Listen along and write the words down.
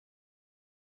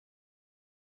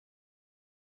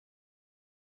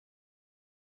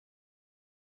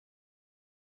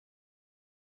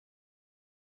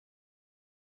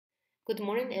Good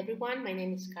morning, everyone. My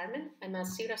name is Carmen. I'm a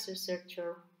Seagrass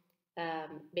researcher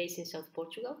based in South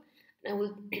Portugal. And I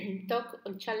will talk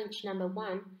on challenge number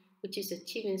one, which is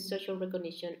achieving social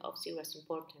recognition of Seagrass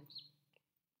importance.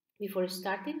 Before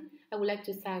starting, I would like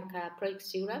to thank Project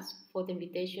Seagrass for the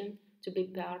invitation to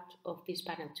be part of this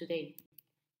panel today.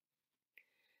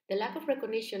 The lack of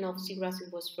recognition of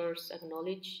seagrasses was first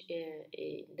acknowledged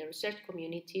in the research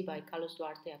community by Carlos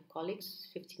Duarte and colleagues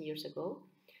 15 years ago.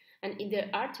 And in their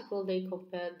article, they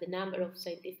compared the number of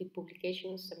scientific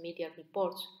publications and media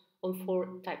reports on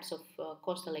four types of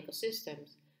coastal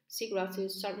ecosystems: seagrasses,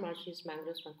 salt marshes,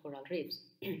 mangroves, and coral reefs.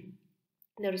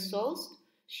 The results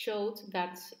showed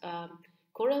that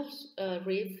coral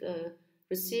reef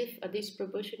receive a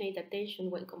disproportionate attention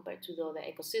when compared to the other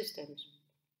ecosystems,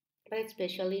 but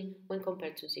especially when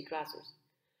compared to seagrasses.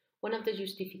 One of the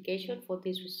justifications for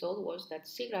this result was that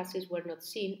seagrasses were not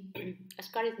seen as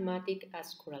charismatic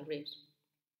as coral reefs.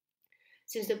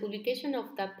 Since the publication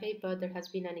of that paper, there has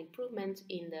been an improvement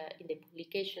in the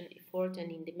publication effort and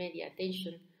in the media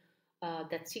attention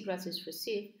that seagrasses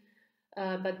receive,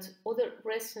 but other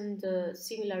recent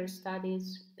similar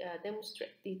studies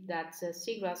demonstrated that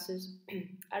seagrasses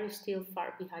are still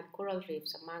far behind coral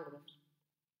reefs and mangroves.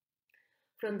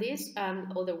 From this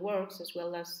and other works, as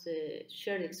well as the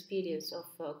shared experience of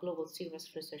global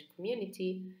seagrass research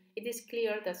community, it is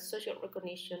clear that social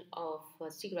recognition of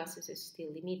seagrasses is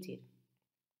still limited.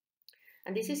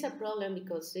 And this is a problem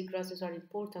because seagrasses are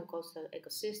important coastal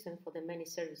ecosystems for the many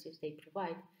services they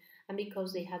provide, and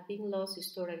because they have been lost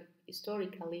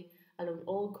historically along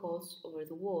all coasts over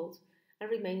the world and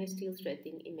remain still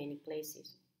threatened in many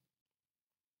places.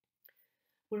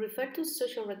 We refer to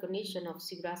social recognition of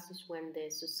seagrasses when the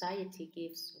society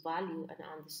gives value and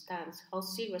understands how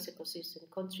seagrass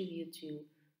ecosystems contribute to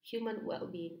human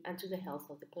well-being and to the health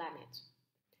of the planet.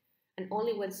 And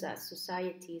only when that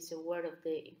society is aware of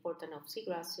the importance of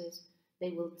seagrasses,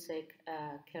 they will take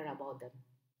care about them.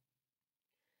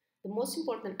 The most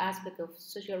important aspect of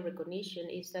social recognition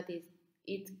is that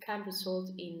it can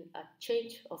result in a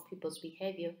change of people's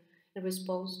behavior in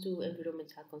response to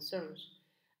environmental concerns.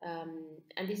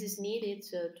 And this is needed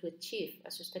to achieve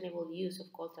a sustainable use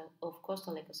of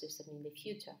coastal ecosystem in the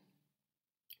future.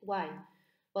 Why?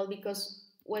 Well, because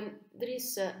when there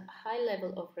is a high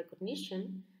level of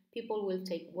recognition, people will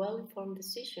take well-informed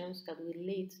decisions that will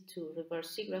lead to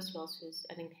reverse seagrass losses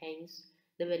and enhance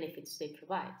the benefits they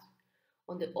provide.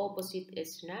 On the opposite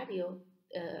scenario,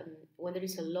 when there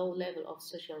is a low level of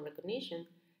social recognition,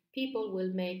 people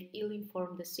will make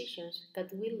ill-informed decisions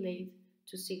that will lead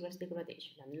to seagrass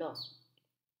degradation and loss.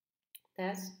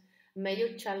 Thus, a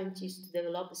major challenge is to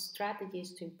develop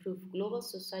strategies to improve global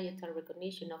societal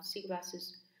recognition of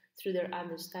seagrasses through their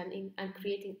understanding and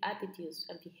creating attitudes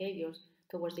and behaviors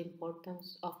towards the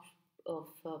importance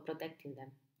of protecting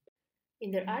them.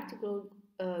 In their article,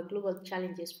 Global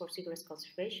Challenges for Seagrass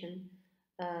Conservation,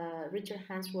 Richard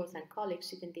Unsworth and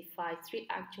colleagues identified three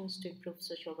actions to improve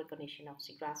social recognition of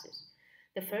seagrasses.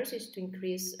 The first is to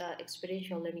increase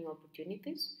experiential learning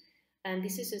opportunities, and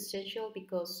this is essential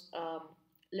because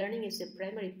learning is the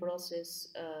primary process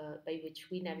by which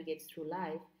we navigate through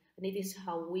life, and it is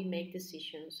how we make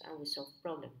decisions and we solve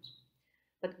problems.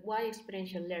 But why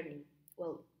experiential learning?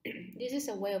 Well, this is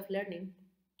a way of learning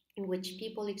in which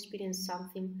people experience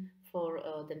something for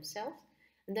themselves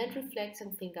and then reflect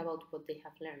and think about what they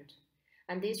have learned.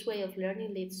 And this way of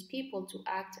learning leads people to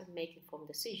act and make informed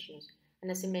decisions. And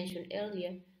as I mentioned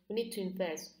earlier, we need to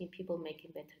invest in people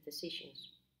making better decisions.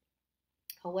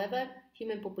 However,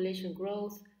 human population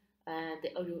growth, the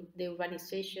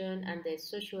urbanization, and the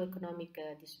socio-economic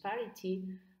disparity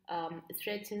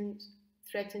threaten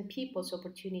people's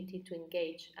opportunity to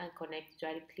engage and connect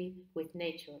directly with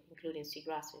nature, including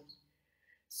seagrasses.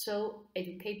 So,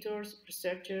 educators,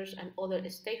 researchers, and other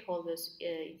stakeholders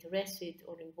interested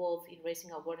or involved in raising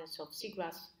awareness of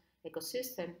seagrass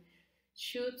ecosystem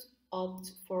should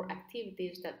opt for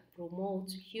activities that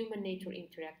promote human-nature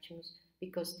interactions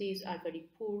because these are very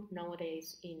poor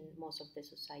nowadays in most of the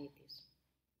societies.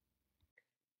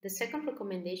 The second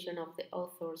recommendation of the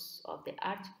authors of the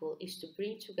article is to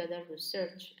bring together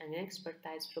research and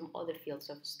expertise from other fields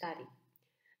of study,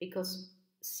 because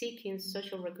seeking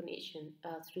social recognition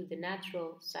through the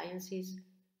natural sciences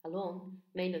alone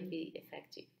may not be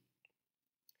effective.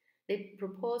 They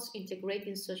propose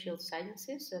integrating social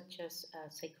sciences such as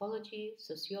psychology,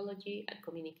 sociology, and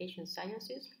communication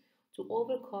sciences to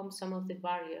overcome some of the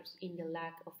barriers in the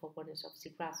lack of awareness of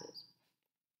seagrasses.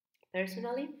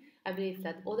 Personally, I believe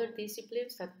that other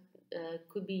disciplines that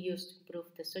could be used to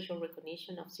improve the social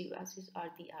recognition of seagrasses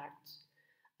are the arts,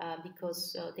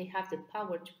 because they have the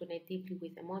power to connect deeply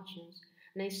with emotions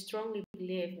And I strongly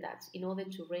believe that in order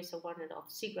to raise awareness of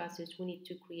seagrasses, we need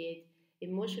to create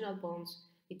emotional bonds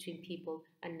between people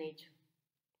and nature.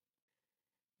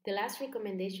 The last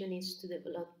recommendation is to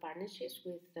develop partnerships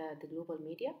with the global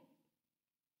media.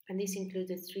 And this includes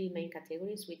the three main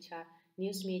categories, which are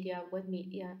news media, web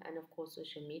media, and of course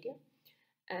social media.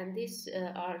 And these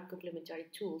are complementary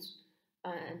tools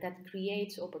that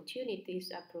creates opportunities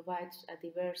and provides a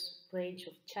diverse range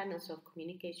of channels of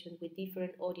communication with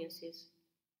different audiences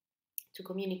to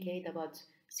communicate about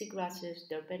seagrasses,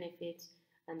 their benefits,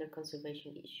 and their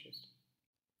conservation issues.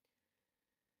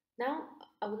 Now,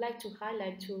 I would like to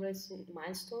highlight two recent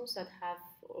milestones that have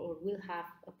or will have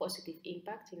a positive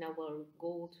impact in our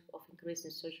goal of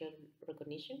increasing social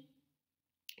recognition.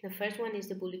 The first one is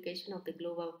the publication of the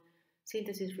Global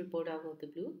Synthesis Report Out of the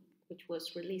Blue, which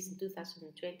was released in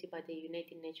 2020 by the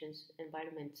United Nations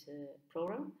Environment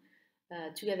Programme,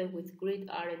 together with Grit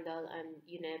Arendal and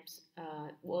UNEP's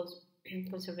World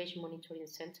Conservation Monitoring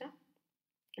Center.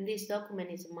 And this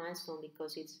document is a milestone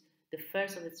because it's the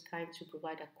first of its kind to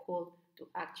provide a call to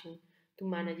action to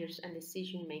managers and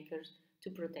decision makers to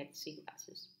protect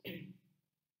seagrasses.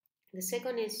 The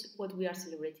second is what we are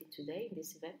celebrating today in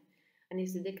this event, and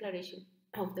is the declaration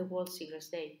of the World Seagrass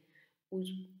Day,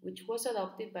 which was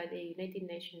adopted by the United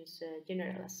Nations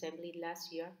General Assembly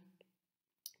last year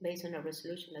based on a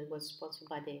resolution that was sponsored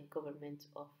by the government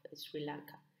of Sri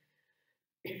Lanka.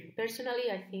 Personally,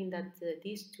 I think that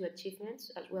these two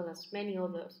achievements, as well as many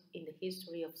others in the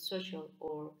history of social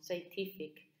or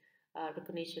scientific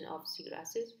recognition of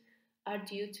seagrasses, are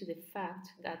due to the fact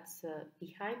that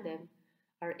behind them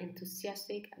are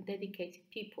enthusiastic and dedicated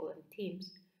people and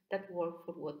teams that work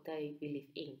for what they believe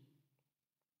in.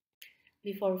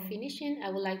 Before finishing, I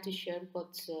would like to share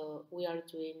what we are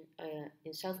doing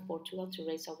in South Portugal to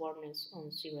raise awareness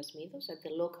on seagrass meadows at the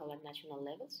local and national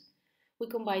levels. We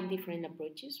combine different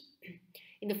approaches.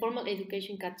 In the formal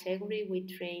education category, we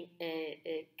train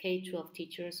K-12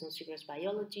 teachers on seagrass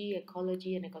biology,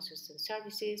 ecology, and ecosystem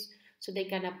services so they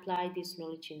can apply this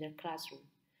knowledge in their classroom.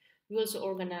 We also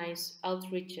organize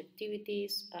outreach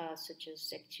activities such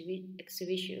as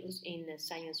exhibitions in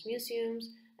science museums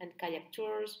and kayak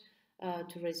tours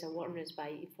to raise awareness by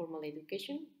informal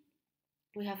education.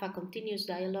 We have a continuous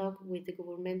dialogue with the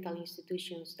governmental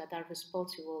institutions that are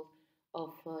responsible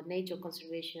of nature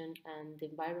conservation and the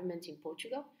environment in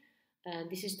Portugal.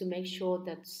 This is to make sure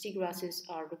that seagrasses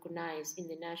are recognized in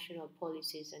the national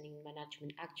policies and in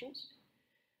management actions.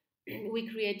 We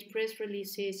create press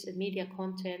releases, media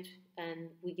content,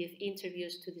 and we give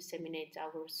interviews to disseminate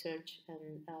our research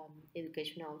and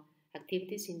educational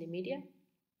activities in the media.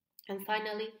 And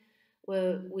finally,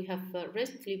 we have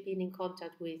recently been in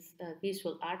contact with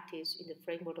visual artists in the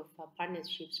framework of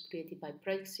partnerships created by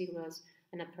Project Seagrass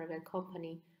and a private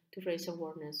company to raise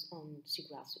awareness on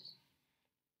seagrasses.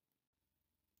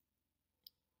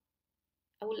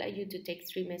 I would like you to take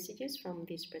three messages from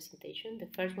this presentation. The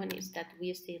first one is that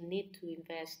we still need to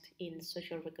invest in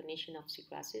social recognition of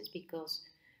seagrasses because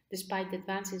despite the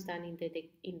advances done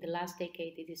in the last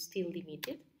decade, it is still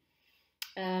limited.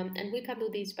 And we can do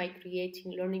this by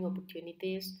creating learning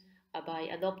opportunities, by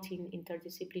adopting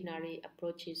interdisciplinary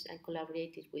approaches and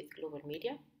collaborating with global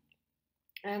media.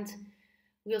 And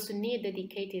we also need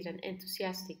dedicated and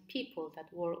enthusiastic people that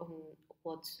work on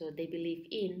what they believe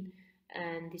in,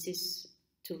 and this is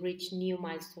to reach new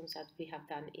milestones that we have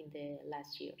done in the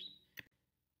last years.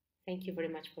 Thank you very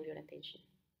much for your attention.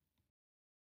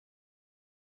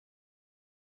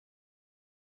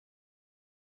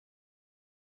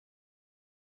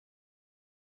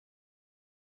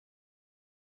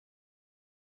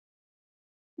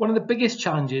 One of the biggest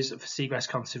challenges for seagrass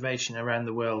conservation around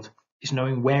the world is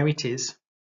knowing where it is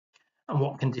and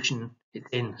what condition it's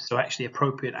in, so actually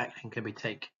appropriate action can be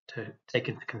taken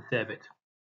to conserve it.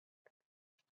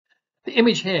 The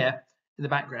image here in the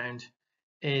background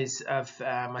is of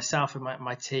myself and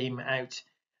my team out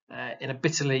in a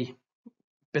bitterly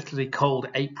cold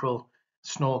April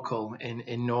snorkel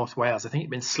in North Wales. I think it'd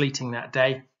been sleeting that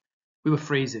day. We were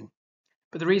freezing,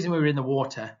 but the reason we were in the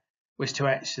water was to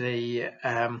actually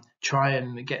try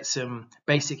and get some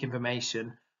basic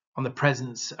information on the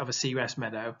presence of a seagrass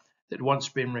meadow that had once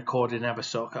been recorded in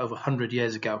Abersoch over 100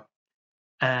 years ago.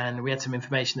 And we had some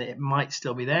information that it might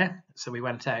still be there, so we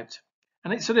went out.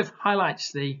 And it sort of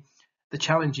highlights the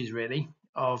challenges really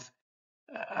of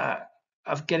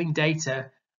getting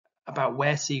data about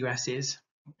where seagrass is,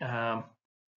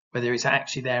 whether it's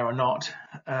actually there or not,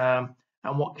 and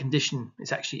what condition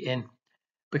it's actually in.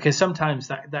 Because sometimes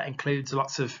that includes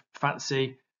lots of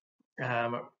fancy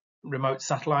remote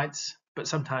satellites, but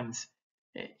sometimes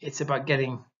it's about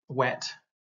getting wet,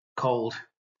 cold,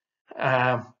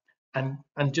 and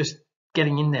just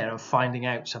getting in there and finding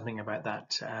out something about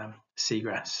that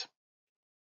seagrass.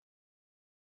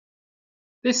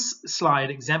 This slide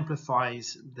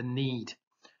exemplifies the need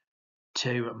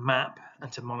to map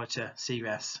and to monitor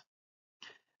seagrass.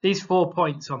 These 4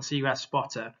 points on Seagrass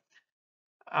Spotter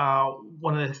are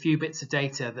one of the few bits of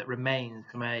data that remains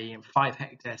from a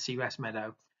 5-hectare seagrass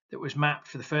meadow that was mapped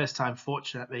for the first time,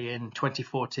 fortunately, in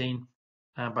 2014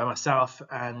 by myself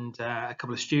and a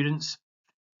couple of students,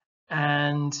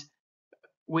 and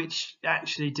which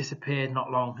actually disappeared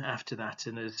not long after that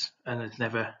and has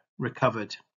never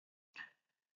recovered.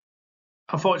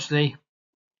 Unfortunately,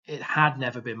 it had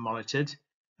never been monitored,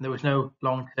 and there was no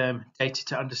long-term data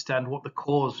to understand what the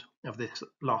cause of this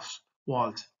loss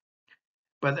was.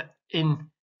 But in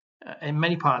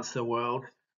many parts of the world,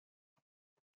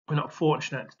 we're not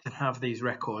fortunate to have these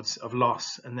records of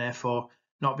loss, and therefore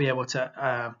not be able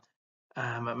to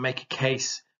make a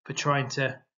case for trying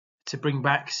to bring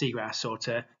back seagrass, or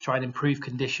to try and improve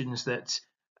conditions that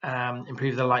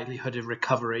improve the likelihood of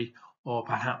recovery or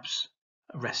perhaps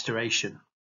restoration.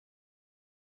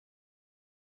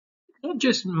 It's not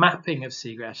just mapping of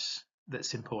seagrass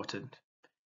that's important.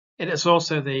 It is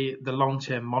also the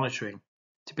long-term monitoring,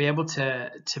 to be able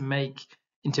to make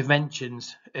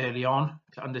interventions early on,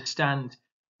 to understand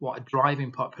what are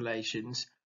driving populations,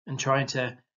 and trying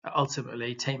to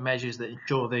ultimately take measures that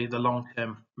ensure the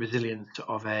long-term resilience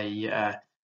of a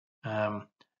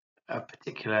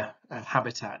particular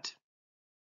habitat.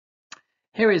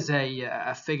 Here is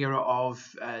a figure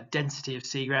of density of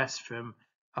seagrass from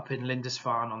up in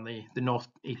Lindisfarne on the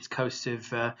northeast coast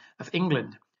of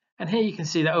England. And here you can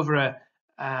see that over a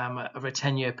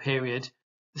 10-year period,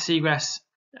 the seagrass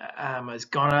has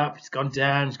gone up, it's gone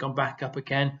down, it's gone back up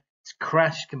again, it's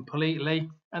crashed completely,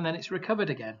 and then it's recovered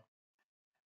again.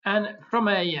 And from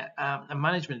a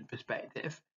management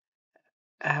perspective,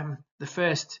 the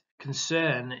first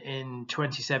concern in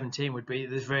 2017 would be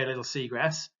there's very little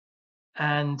seagrass,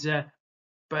 and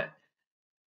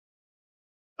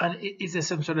is there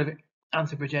some sort of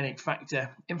anthropogenic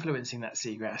factor influencing that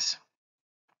seagrass?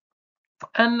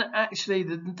 And actually,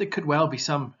 there could well be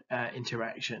some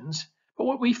interactions. But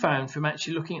what we found from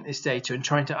actually looking at this data and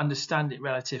trying to understand it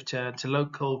relative to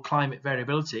local climate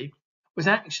variability was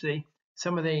actually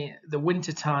some of the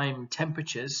wintertime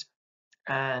temperatures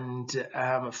and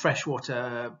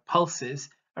freshwater pulses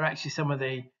are actually some of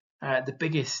the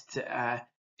biggest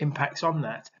impacts on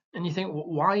that. And you think, well,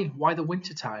 why the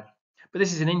wintertime? But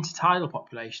this is an intertidal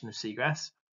population of seagrass,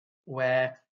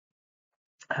 where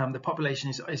the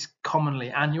population is commonly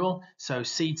annual, so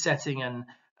seed setting and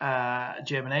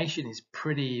germination is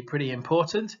pretty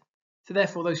important. So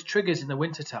therefore, those triggers in the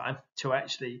wintertime to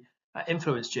actually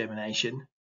influence germination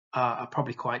are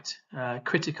probably quite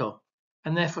critical.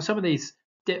 And therefore, some of these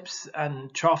dips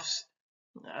and troughs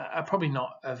are probably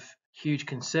not of huge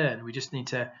concern. We just need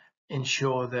to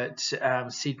ensure that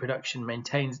seed production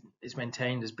is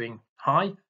maintained as being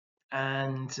high,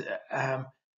 and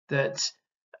that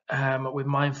we're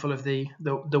mindful of the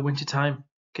wintertime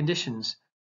conditions.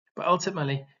 But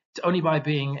ultimately, it's only by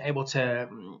being able to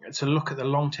look at the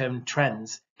long-term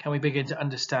trends can we begin to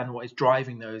understand what is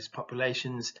driving those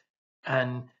populations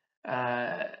and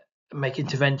make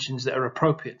interventions that are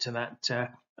appropriate to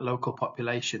that local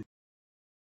population.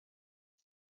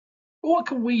 But what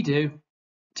can we do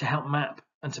to help map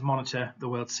and to monitor the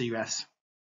world's seagrass?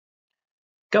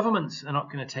 Governments are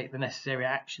not going to take the necessary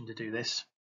action to do this.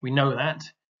 We know that.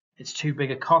 It's too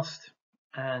big a cost,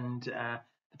 and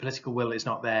the political will is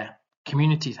not there.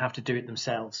 Communities have to do it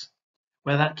themselves.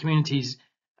 Whether that communities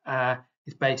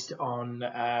is based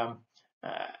on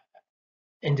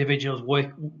individuals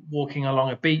walking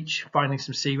along a beach, finding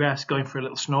some seagrass, going for a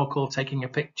little snorkel, taking a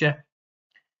picture.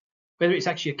 Whether it's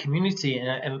actually a community in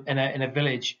a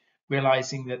village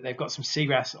realizing that they've got some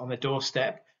seagrass on their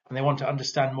doorstep and they want to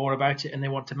understand more about it and they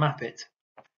want to map it.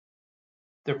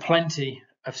 There are plenty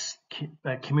of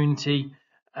community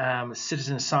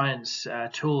citizen science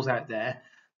tools out there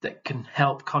that can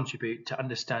help contribute to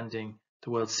understanding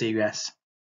the world's seagrass.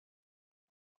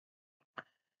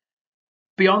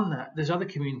 Beyond that, there's other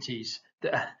communities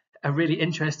that are really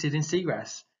interested in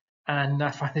seagrass, and I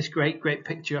find this great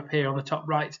picture up here on the top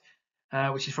right,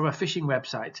 which is from a fishing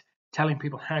website telling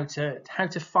people how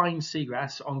to find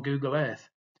seagrass on Google Earth.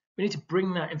 We need to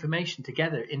bring that information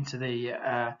together into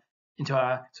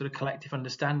our sort of collective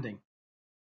understanding.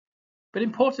 But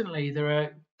importantly, there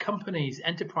are companies,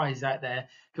 enterprises out there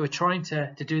who are trying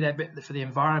to do their bit for the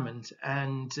environment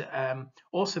and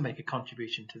also make a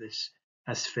contribution to this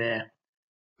sphere.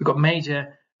 We've got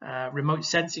major remote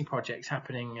sensing projects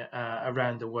happening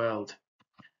around the world.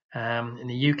 In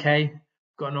the UK, we've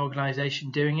got an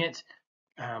organisation doing it.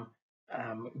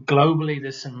 Globally,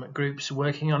 there's some groups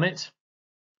working on it,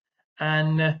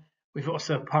 and we've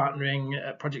also partnering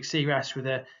at Project Seagrass with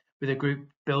a group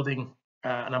building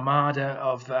an armada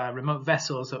of remote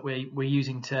vessels that we're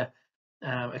using to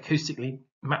acoustically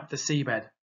map the seabed.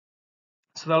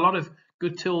 So there are a lot of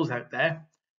good tools out there,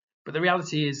 but the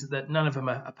reality is that none of them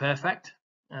are perfect.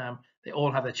 They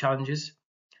all have their challenges.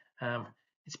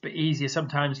 It's a bit easier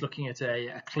sometimes looking at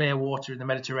a clear water in the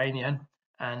Mediterranean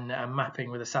and mapping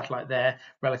with a satellite there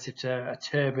relative to a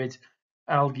turbid,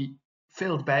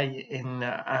 algae-filled bay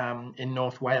in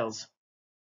North Wales.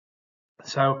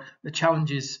 So the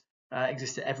challenges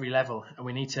exist at every level, and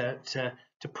we need to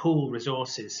pool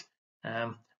resources.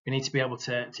 We need to be able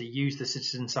to use the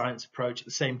citizen science approach at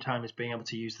the same time as being able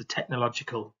to use the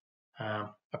technological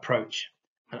approach.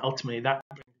 And ultimately, that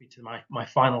brings me to my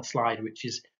final slide, which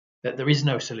is that there is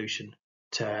no solution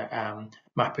to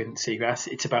mapping seagrass.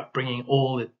 It's about bringing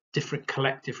all the different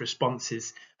collective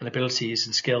responses and abilities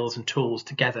and skills and tools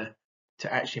together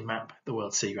to actually map the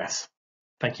world's seagrass.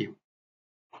 Thank you.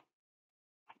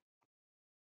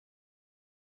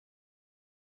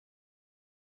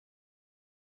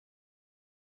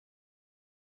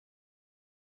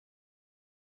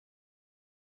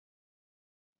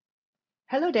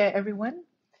 Hello there, everyone.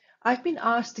 I've been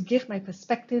asked to give my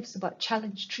perspectives about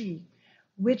Challenge 3,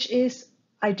 which is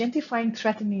identifying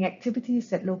threatening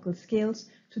activities at local scales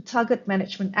to target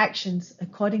management actions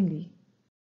accordingly.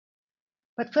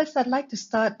 But first, I'd like to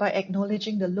start by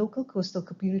acknowledging the local coastal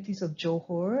communities of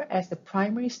Johor as the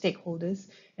primary stakeholders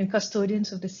and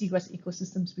custodians of the seagrass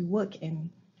ecosystems we work in.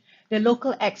 Their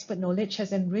local expert knowledge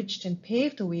has enriched and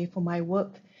paved the way for my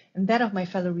work and that of my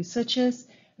fellow researchers,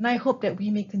 and I hope that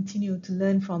we may continue to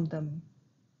learn from them.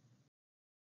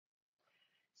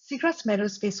 Seagrass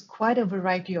meadows face quite a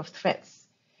variety of threats,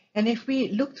 and if we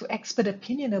look to expert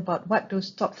opinion about what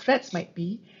those top threats might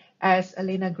be, as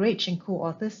Elena Grach and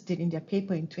co-authors did in their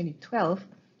paper in 2012,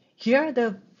 here are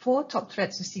the 4 top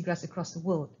threats to seagrass across the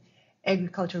world: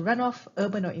 agricultural runoff,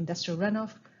 urban or industrial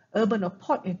runoff, urban or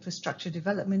port infrastructure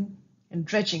development, and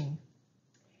dredging.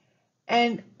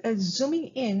 And zooming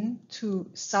in to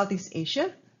Southeast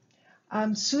Asia,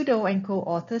 Sudo and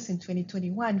co-authors in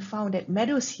 2021 found that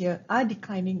meadows here are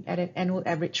declining at an annual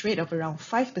average rate of around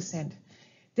 5%.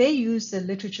 They used the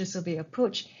literature survey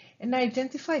approach and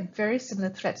identified very similar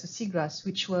threats to seagrass,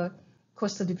 which were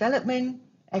coastal development,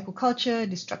 aquaculture,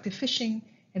 destructive fishing,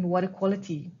 and water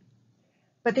quality.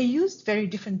 But they used very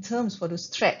different terms for those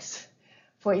threats.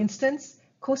 For instance,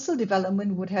 coastal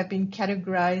development would have been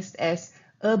categorized as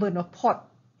urban or port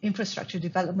infrastructure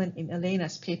development in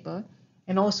Elena's paper,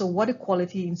 and also water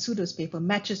quality in Sudo's paper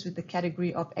matches with the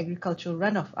category of agricultural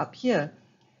runoff up here.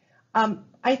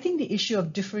 I think the issue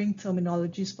of differing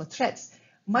terminologies for threats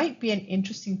might be an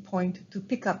interesting point to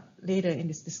pick up later in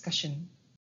this discussion.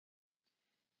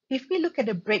 If we look at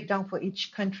the breakdown for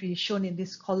each country shown in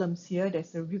these columns here,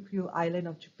 there's the Ryukyu Island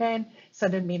of Japan,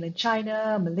 southern mainland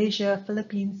China, Malaysia,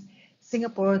 Philippines,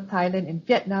 Singapore, Thailand, and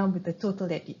Vietnam with the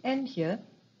total at the end here,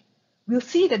 we'll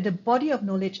see that the body of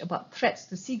knowledge about threats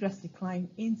to seagrass decline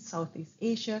in Southeast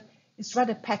Asia is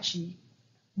rather patchy.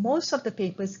 Most of the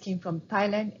papers came from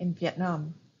Thailand and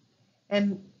Vietnam.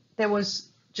 And there was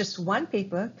just one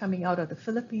paper coming out of the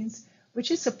Philippines,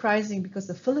 which is surprising because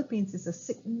the Philippines is a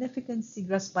significant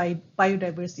seagrass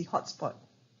biodiversity hotspot.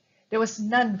 There was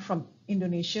none from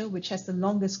Indonesia, which has the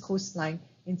longest coastline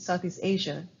in Southeast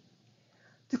Asia.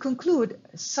 To conclude,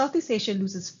 Southeast Asia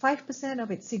loses 5%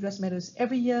 of its seagrass meadows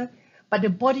every year, but the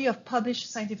body of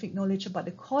published scientific knowledge about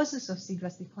the causes of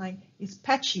seagrass decline is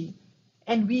patchy,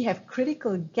 and we have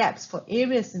critical gaps for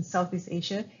areas in Southeast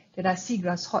Asia that are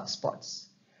seagrass hotspots.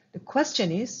 The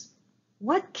question is,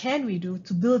 what can we do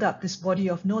to build up this body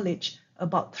of knowledge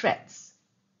about threats?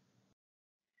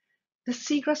 The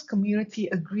seagrass community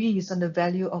agrees on the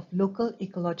value of local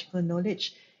ecological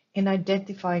knowledge in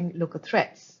identifying local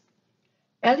threats.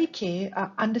 LEK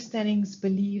are understandings,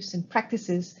 beliefs, and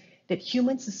practices that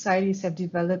human societies have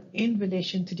developed in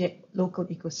relation to their local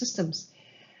ecosystems.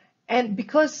 And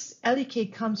because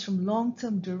LEK comes from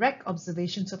long-term direct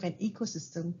observations of an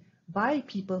ecosystem by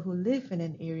people who live in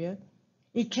an area,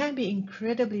 it can be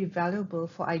incredibly valuable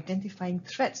for identifying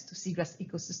threats to seagrass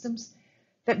ecosystems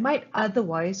that might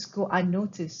otherwise go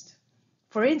unnoticed.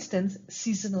 For instance,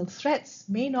 seasonal threats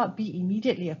may not be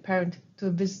immediately apparent to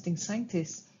a visiting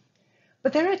scientist.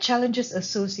 But there are challenges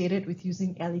associated with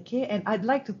using LEK, and I'd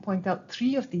like to point out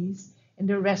 3 of these in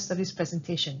the rest of this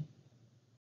presentation.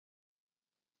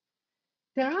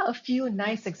 There are a few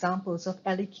nice examples of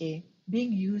LEK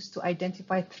being used to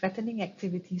identify threatening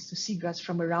activities to seagrass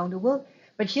from around the world,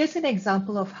 But here's an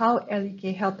example of how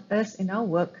LEK helped us in our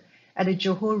work at the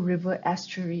Johor River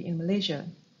estuary in Malaysia.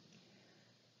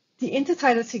 The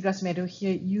intertidal seagrass meadow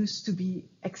here used to be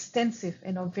extensive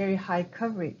and of very high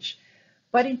coverage.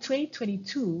 But in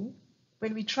 2022,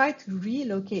 when we tried to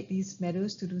relocate these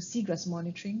meadows to do seagrass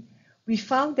monitoring, we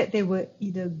found that they were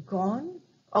either gone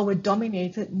or were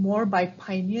dominated more by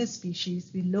pioneer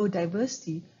species with low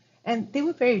diversity, and they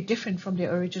were very different from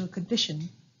their original condition.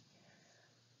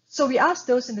 So we asked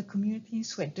those in the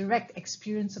communities who had direct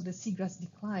experience of the seagrass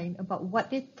decline about what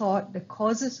they thought the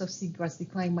causes of seagrass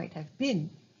decline might have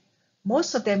been.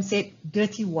 Most of them said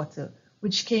dirty water,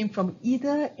 which came from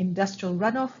either industrial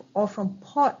runoff or from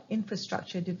port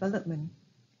infrastructure development.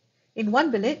 In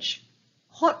one village,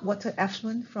 hot water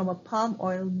effluent from a palm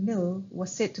oil mill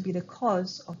was said to be the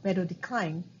cause of meadow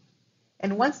decline.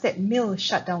 And once that mill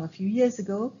shut down a few years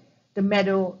ago, the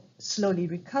meadow slowly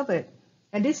recovered.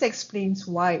 And this explains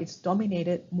why it's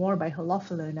dominated more by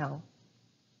Halophila now.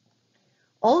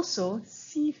 Also,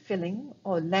 sea filling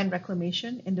or land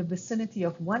reclamation in the vicinity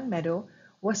of one meadow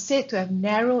was said to have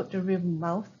narrowed the river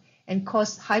mouth and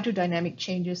caused hydrodynamic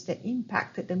changes that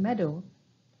impacted the meadow.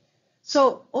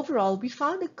 So overall, we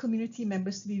found the community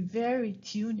members to be very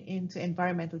tuned into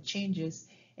environmental changes,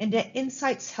 and their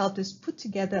insights helped us put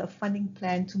together a funding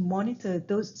plan to monitor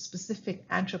those specific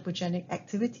anthropogenic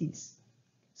activities.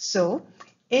 So,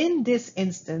 in this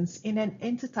instance, in an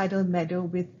intertidal meadow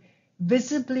with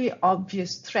visibly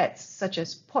obvious threats such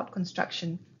as port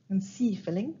construction and sea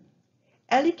filling,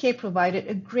 LEK provided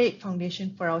a great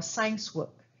foundation for our science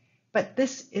work, but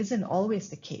this isn't always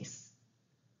the case.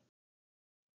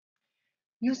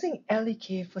 Using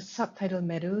LEK for subtidal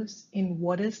meadows in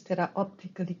waters that are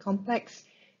optically complex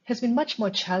has been much more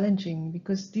challenging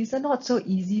because these are not so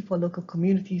easy for local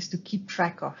communities to keep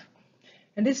track of.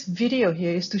 And this video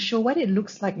here is to show what it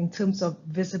looks like in terms of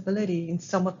visibility in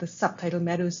some of the subtidal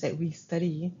meadows that we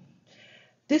study.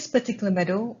 This particular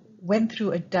meadow went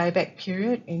through a dieback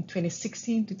period in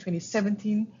 2016 to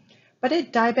 2017, but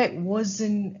that dieback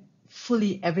wasn't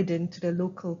fully evident to the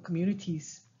local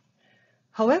communities.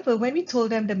 However, when we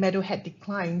told them the meadow had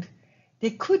declined,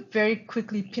 they could very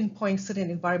quickly pinpoint certain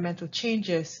environmental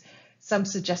changes. Some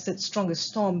suggested stronger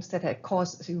storms that had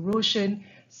caused erosion.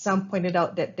 Some pointed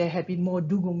out that there had been more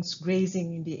dugongs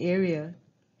grazing in the area.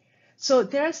 So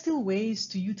there are still ways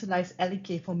to utilize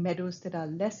LEK for meadows that are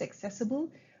less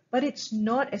accessible, but it's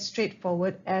not as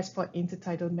straightforward as for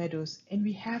intertidal meadows, and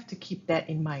we have to keep that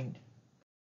in mind.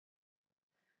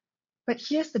 But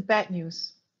here's the bad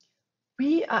news.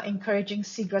 We are encouraging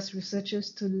seagrass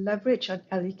researchers to leverage on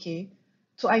LEK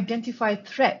to identify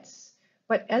threats,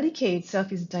 but LEK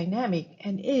itself is dynamic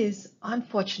and is,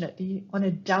 unfortunately, on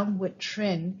a downward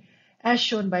trend, as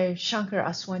shown by Shankar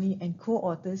Aswani and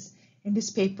co-authors in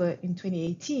this paper in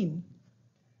 2018.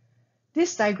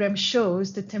 This diagram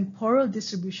shows the temporal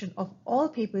distribution of all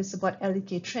papers about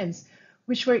LEK trends,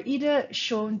 which were either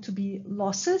shown to be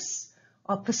losses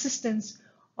or persistence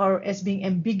or as being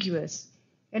ambiguous.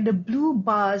 And the blue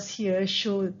bars here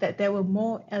show that there were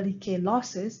more LEK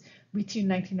losses between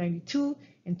 1992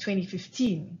 and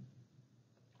 2015.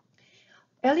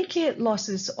 LEK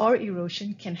losses or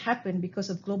erosion can happen because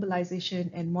of globalization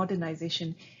and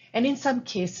modernization. And in some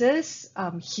cases,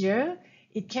 here,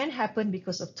 it can happen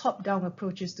because of top-down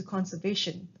approaches to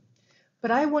conservation.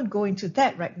 But I won't go into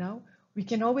that right now. We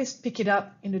can always pick it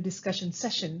up in the discussion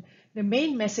session. The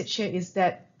main message here is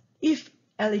that if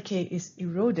LEK is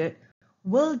eroded,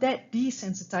 will that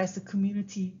desensitize the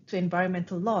community to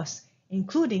environmental loss,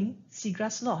 including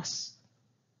seagrass loss?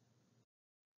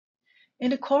 In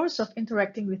the course of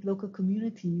interacting with local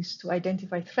communities to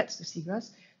identify threats to seagrass,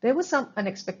 there were some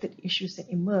unexpected issues that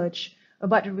emerged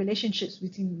about the relationships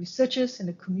between researchers and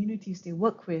the communities they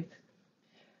work with.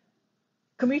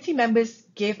 Community members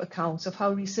gave accounts of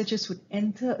how researchers would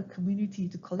enter a community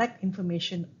to collect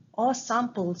information or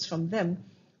samples from them,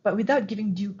 but without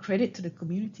giving due credit to the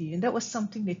community, and that was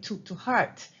something they took to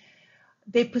heart.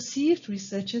 They perceived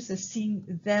researchers as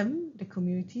seeing them, the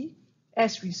community,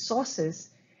 as resources,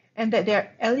 and that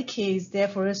their LEK is there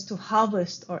for us to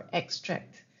harvest or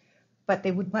extract, but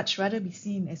they would much rather be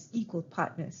seen as equal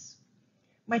partners.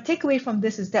 My takeaway from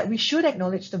this is that we should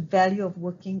acknowledge the value of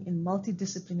working in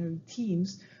multidisciplinary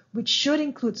teams, which should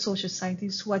include social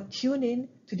scientists who are tuned in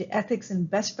to the ethics and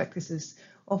best practices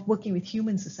of working with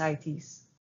human societies.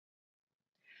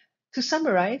 To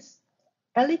summarize,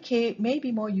 LEK may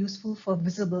be more useful for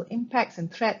visible impacts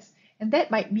and threats, and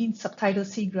that might mean subtidal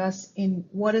seagrass in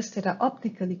waters that are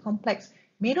optically complex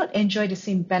may not enjoy the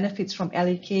same benefits from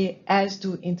LEK as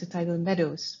do intertidal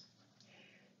meadows.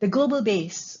 The global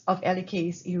base of LEK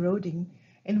is eroding,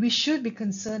 And we should be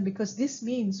concerned because this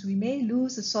means we may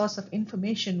lose a source of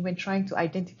information when trying to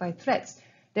identify threats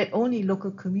that only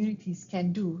local communities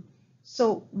can do.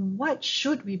 So what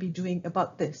should we be doing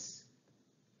about this?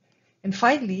 And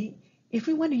finally, if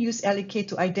we want to use LEK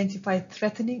to identify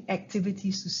threatening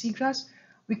activities to seagrass,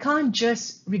 we can't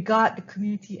just regard the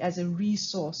community as a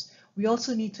resource. We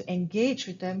also need to engage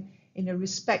with them in a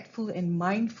respectful and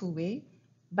mindful way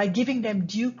by giving them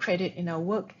due credit in our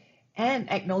work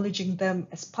and acknowledging them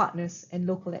as partners and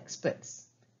local experts.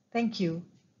 Thank you.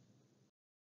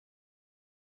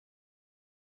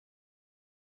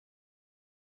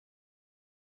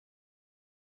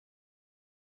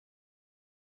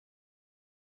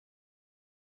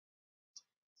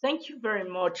 Thank you very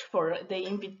much for the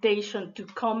invitation to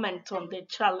comment on the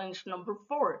challenge number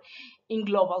 4 in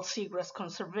global seagrass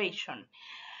conservation.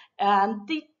 And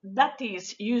that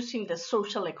is using the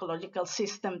social ecological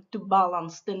system to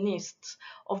balance the needs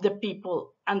of the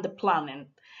people and the planet.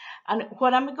 And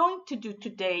what I'm going to do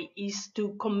today is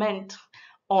to comment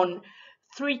on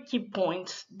 3 key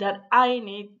points that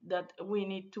we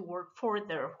need to work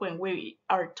further when we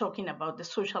are talking about the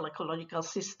social ecological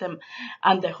system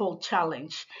and the whole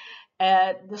challenge.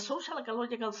 The social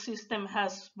ecological system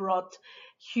has brought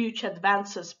huge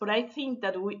advances, but I think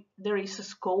that there is a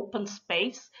scope and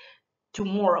space to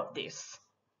more of this.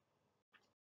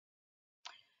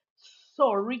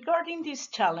 So regarding this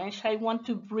challenge, I want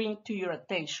to bring to your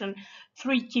attention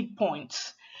 3 key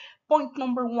points. Point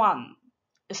number 1,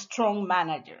 strong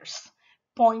managers.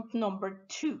 Point number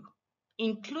 2,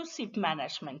 inclusive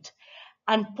management.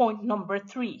 And point number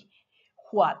 3,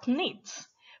 what needs?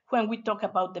 When we talk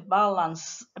about the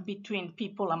balance between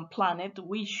people and planet,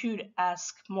 we should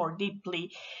ask more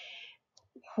deeply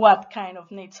what kind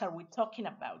of needs are we talking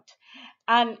about.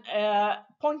 And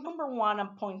point number 1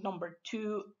 and point number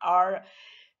 2 are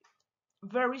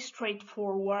very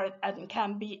straightforward and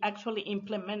can be actually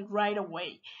implemented right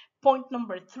away. Point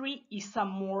number 3 is a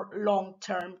more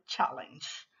long-term challenge.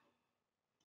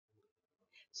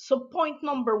 So point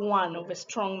number 1 of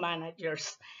strong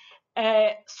managers.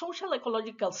 Social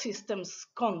ecological systems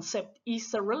concept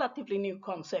is a relatively new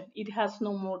concept. It has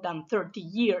no more than 30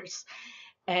 years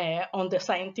on the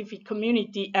scientific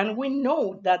community, and we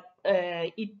know that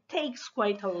it takes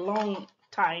quite a long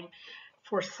time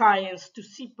for science to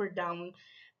seep down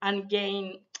and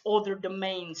gain other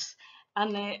domains.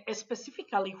 And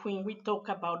specifically when we talk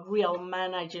about real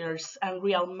managers and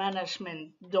real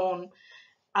management done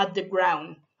at the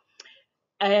ground.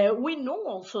 We know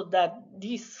also that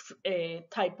this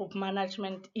type of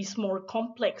management is more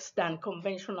complex than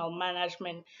conventional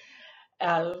management,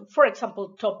 for example,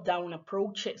 top-down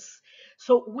approaches.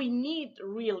 So we need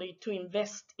really to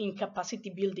invest in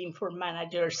capacity building for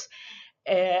managers.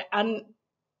 And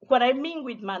what I mean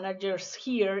with managers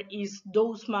here is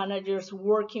those managers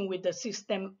working with the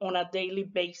system on a daily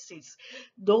basis,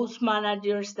 those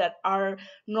managers that are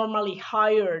normally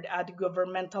hired at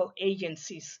governmental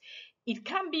agencies. It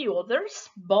can be others,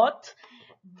 but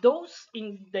those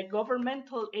in the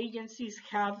governmental agencies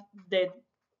have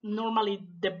normally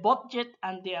the budget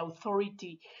and the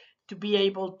authority to be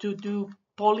able to do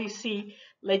policy,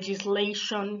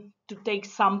 legislation, to take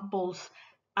samples,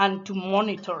 and to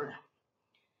monitor.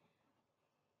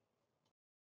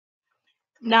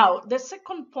 Now, the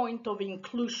second point of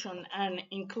inclusion and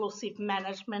inclusive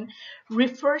management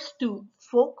refers to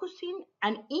focusing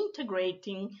and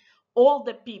integrating all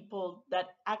the people that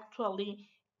actually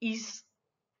is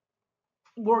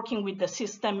working with the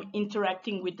system,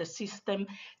 interacting with the system,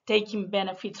 taking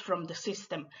benefits from the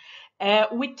system.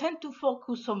 We tend to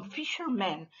focus on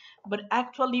fishermen, but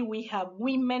actually we have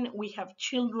women, we have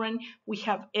children, we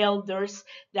have elders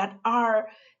that are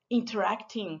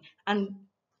interacting and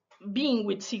being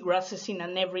with seagrasses in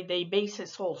an everyday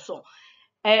basis also.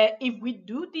 If we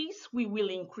do this, we will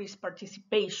increase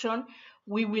participation,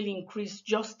 we will increase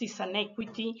justice and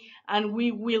equity, and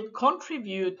we will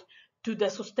contribute to the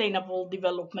Sustainable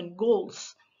Development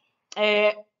Goals.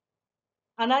 And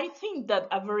I think that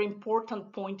a very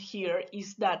important point here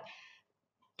is that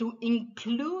to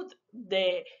include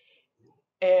the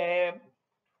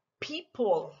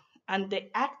people and the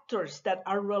actors that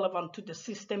are relevant to the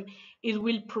system, it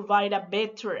will provide a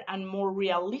better and more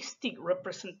realistic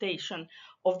representation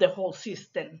of the whole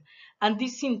system. And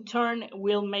this in turn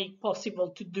will make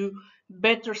possible to do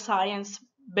better science,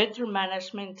 better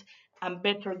management, and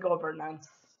better governance.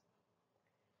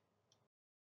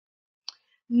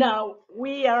 Now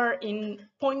we are in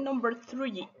point number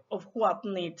 3 of what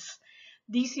needs.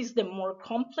 This is the more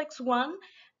complex one,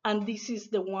 and this is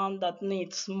the one that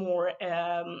needs more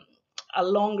a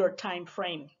longer time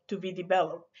frame to be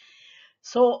developed.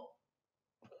 So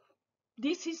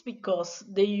This is because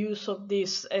the use of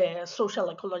this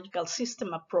social ecological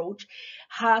system approach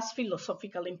has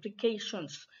philosophical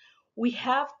implications. We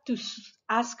have to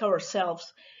ask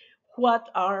ourselves, what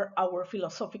are our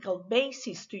philosophical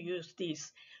bases to use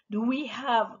this? Do we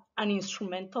have an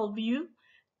instrumental view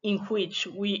in which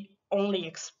we only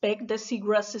expect the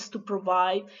seagrasses to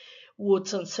provide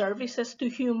goods and services to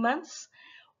humans?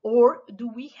 Or do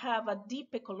we have a deep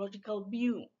ecological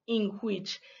view in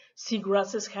which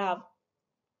seagrasses have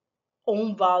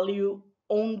own value,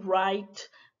 own right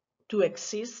to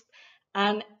exist,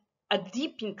 and a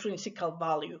deep intrinsic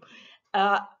value?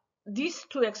 These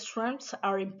two extremes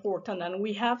are important, and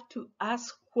we have to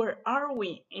ask, where are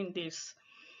we in this?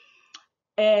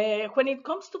 When it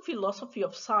comes to philosophy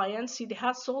of science, it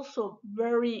has also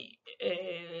very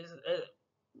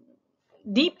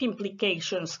deep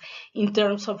implications in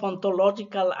terms of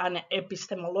ontological and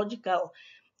epistemological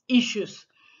issues.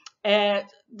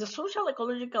 The social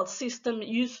ecological system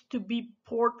used to be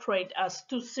portrayed as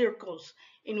two circles.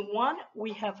 In one,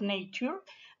 we have nature,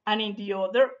 and in the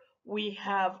other, we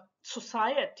have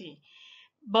society.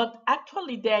 But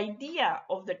actually, the idea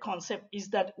of the concept is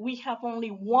that we have only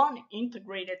one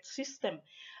integrated system,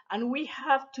 and we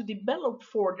have to develop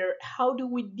further how do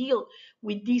we deal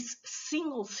with this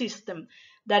single system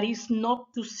that is not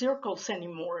two circles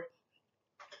anymore.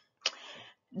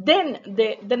 Then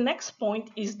the next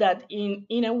point is that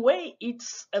in a way,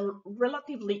 it's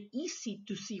relatively easy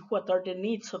to see what are the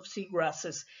needs of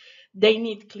seagrasses. They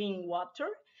need clean water,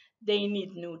 they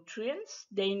need nutrients,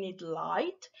 they need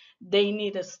light, they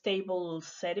need stable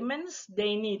sediments,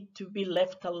 they need to be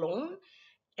left alone,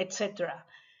 etc.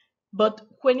 But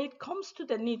when it comes to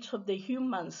the needs of the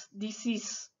humans, this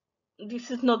is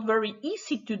not very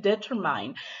easy to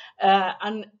determine.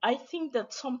 And I think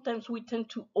that sometimes we tend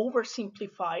to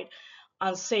oversimplify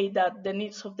and say that the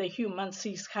needs of the humans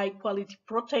is high quality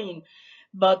protein.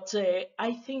 But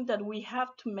I think that we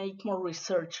have to make more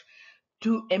research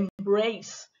to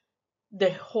embrace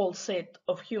the whole set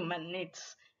of human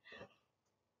needs.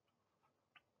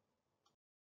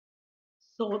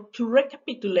 So to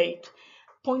recapitulate,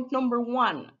 point number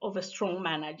one of strong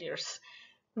managers,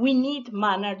 we need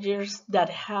managers that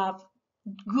have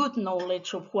good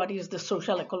knowledge of what is the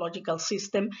social ecological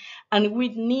system, and we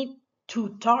need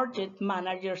to target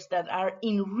managers that are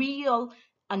in real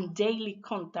and daily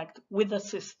contact with the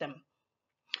system.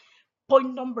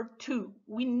 Point number two,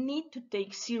 we need to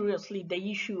take seriously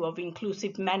the issue of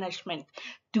inclusive management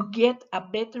to get a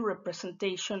better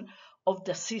representation of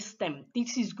the system.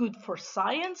 This is good for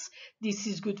science, this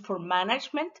is good for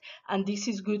management, and this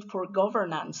is good for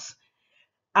governance.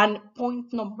 And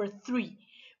point number three,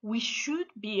 we should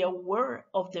be aware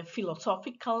of the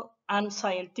philosophical and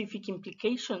scientific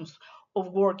implications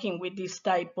of working with this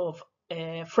type of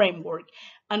framework.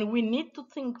 And we need to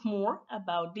think more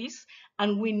about this,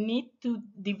 and we need to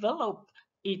develop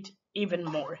it even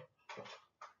more.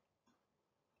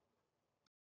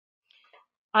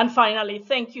 And finally,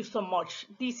 thank you so much.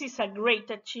 This is a great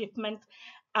achievement,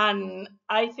 and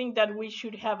I think that we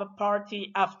should have a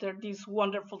party after this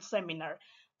wonderful seminar.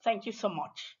 Thank you so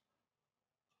much.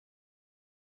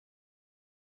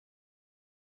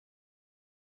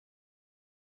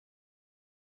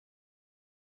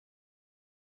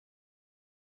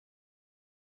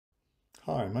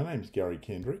 Hi, my name's Gary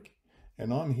Kendrick,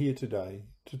 and I'm here today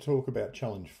to talk about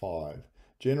Challenge 5,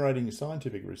 generating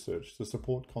scientific research to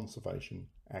support conservation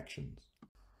actions.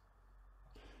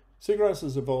 Seagrass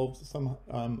has evolved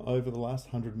over the last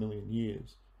 100 million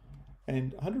years,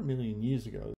 and 100 million years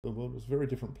ago the world was a very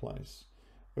different place.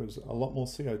 There was a lot more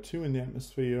CO2 in the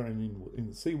atmosphere and in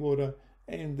the seawater,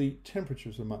 and the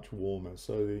temperatures are much warmer,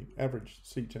 so the average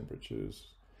sea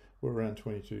temperatures were around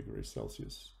 22 degrees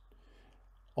Celsius.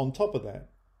 On top of that,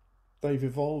 they've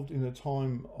evolved in a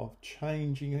time of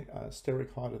changing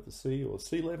steric height of the sea or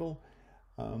sea level,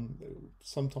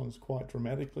 sometimes quite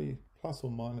dramatically, plus or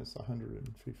minus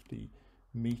 150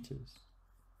 meters.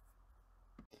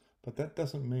 But that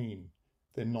doesn't mean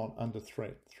they're not under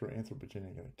threat through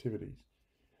anthropogenic activities.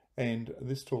 And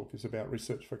this talk is about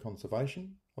research for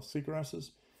conservation of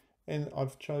seagrasses, and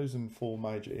I've chosen 4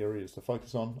 major areas to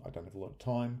focus on. I don't have a lot of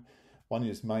time. One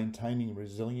is maintaining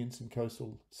resilience in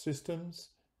coastal systems,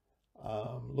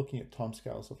 looking at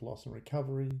timescales of loss and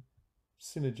recovery,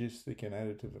 synergistic and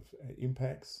additive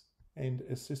impacts, and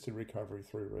assisted recovery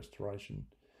through restoration.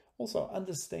 Also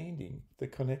understanding the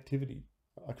connectivity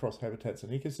across habitats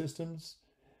and ecosystems.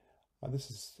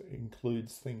 This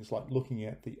includes things like looking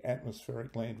at the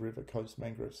atmospheric land, river, coast,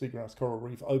 mangrove, seagrass, coral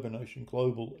reef, open ocean,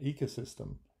 global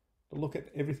ecosystem. To look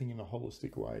at everything in a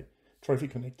holistic way.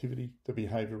 Trophic connectivity, the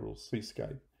behavioural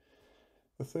seascape.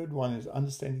 The third one is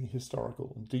understanding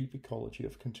historical and deep ecology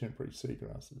of contemporary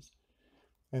seagrasses.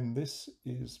 And this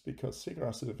is because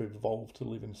seagrasses have evolved to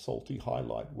live in salty,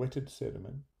 highlight, wetted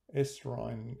sediment,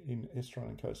 estuarine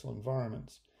and coastal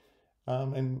environments.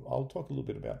 And I'll talk a little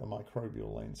bit about the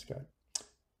microbial landscape.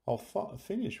 I'll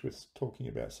finish with talking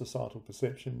about societal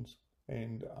perceptions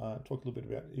and talk a little bit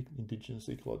about Indigenous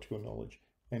ecological knowledge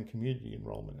and community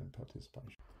enrolment and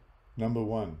participation. Number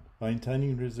 1,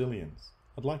 maintaining resilience.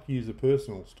 I'd like to use a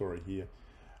personal story here,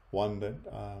 one that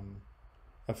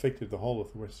affected the whole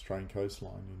of the West Australian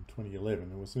coastline in 2011.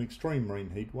 There was an extreme marine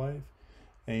heat wave,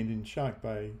 and in Shark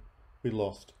Bay we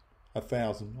lost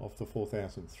 1,000 of the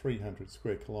 4,300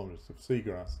 square kilometres of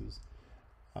seagrasses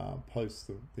post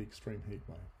the extreme heat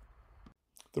wave.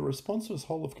 The response was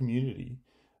whole of community.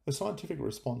 The scientific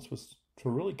response was to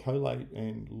really collate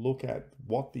and look at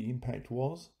what the impact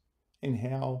was and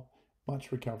how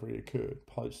much recovery occurred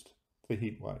post the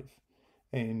heat wave.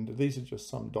 And these are just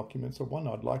some documents. So one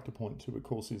I'd like to point to, of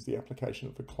course, is the application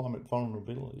of the Climate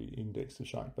Vulnerability Index to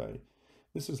Shark Bay.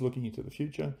 This is looking into the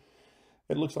future.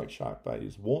 It looks like Shark Bay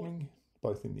is warming,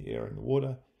 both in the air and the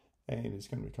water, and it's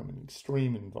going to become an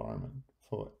extreme environment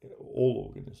for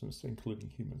all organisms,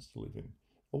 including humans, to live in.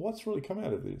 Well, what's really come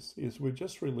out of this is we've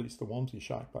just released the Wamsi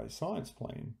Shark Bay Science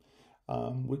Plan,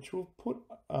 which will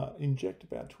inject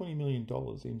about $20 million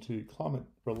into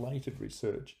climate-related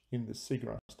research in the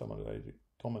seagrass-dominated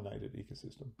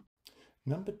ecosystem.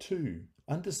 Number 2,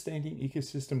 understanding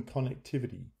ecosystem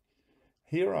connectivity.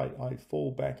 Here I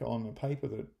fall back on a paper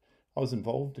that I was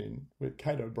involved in, with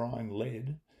Kate O'Brien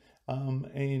led,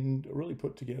 and really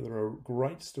put together a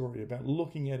great story about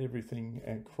looking at everything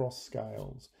across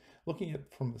scales, looking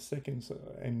at from the seconds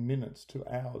and minutes to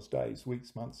hours, days,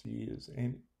 weeks, months, years,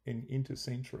 and into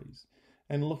centuries,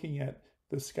 and looking at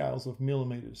the scales of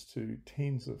millimetres to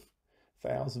tens of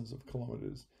thousands of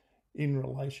kilometres in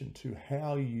relation to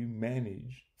how you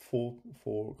manage for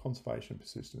conservation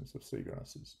persistence of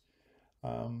seagrasses.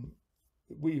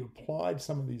 We applied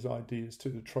some of these ideas to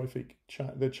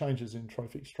the changes in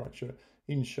trophic structure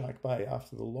in Shark Bay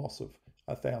after the loss of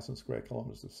 1,000 square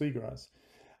kilometres of seagrass.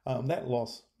 That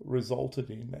loss resulted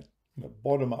in that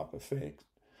bottom-up effect,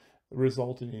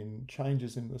 resulted in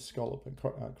changes in the scallop and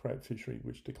crab fishery,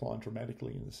 which declined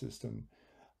dramatically in the system.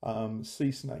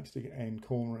 Sea snakes and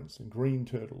cormorants and green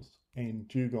turtles and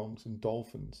dugongs and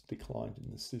dolphins declined in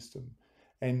the system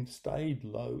and stayed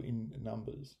low in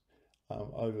numbers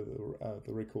over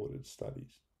the recorded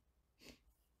studies.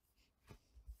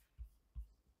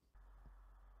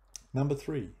 Number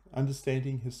 3,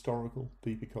 understanding historical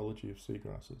deep ecology of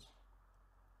seagrasses.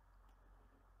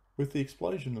 With the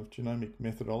explosion of genomic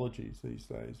methodologies these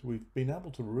days, we've been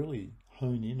able to really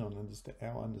hone in on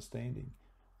our understanding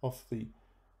of the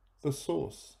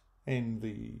source and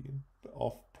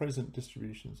of present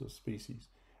distributions of species,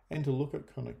 and to look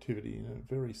at connectivity in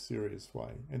a very serious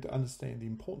way and to understand the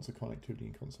importance of connectivity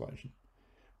in conservation.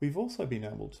 We've also been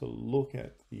able to look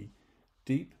at the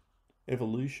deep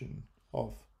evolution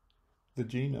of the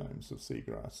genomes of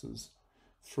seagrasses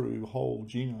through whole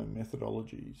genome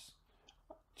methodologies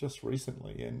just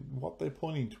recently, and what they're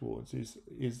pointing towards is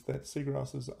that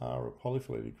seagrasses are a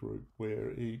polyphyletic group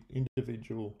where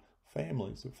individual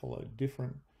families have followed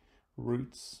different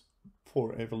routes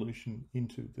for evolution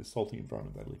into the salty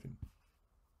environment they live in.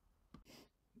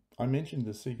 I mentioned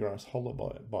the seagrass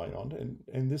holobiont,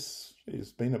 and this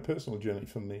has been a personal journey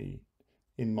for me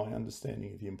in my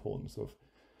understanding of the importance of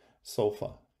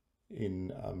sulfur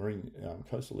in marine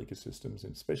coastal ecosystems,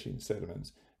 and especially in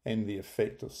sediments, and the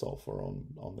effect of sulfur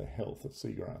on the health of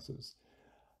seagrasses.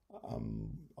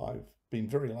 I've been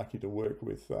very lucky to work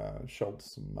with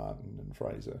Schultz and Martin and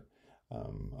Fraser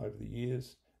over the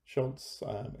years. Schultz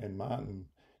and Martin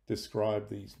describe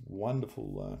these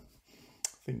wonderful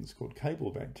things called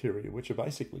cable bacteria, which are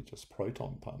basically just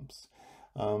proton pumps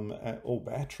or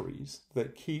batteries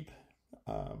that keep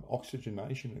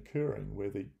oxygenation occurring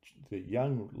where the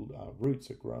young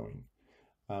roots are growing,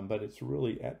 but it's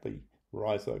really at the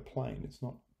rhizoplane. It's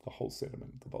not the whole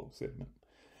sediment, the bulk sediment.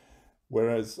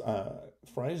 Whereas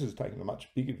Fraser's taken a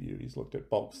much bigger view. He's looked at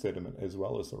bulk sediment as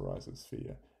well as the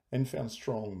rhizosphere and found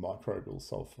strong microbial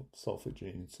sulfur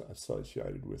genes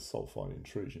associated with sulfide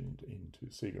intrusion into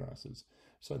seagrasses.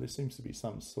 So there seems to be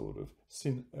some sort of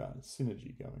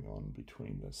synergy going on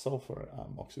between the sulfur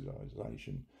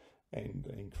oxidization and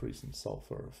the increase in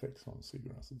sulfur effects on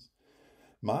seagrasses.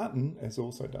 Martin has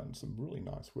also done some really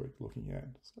nice work looking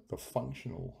at the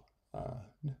functional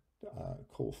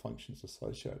core functions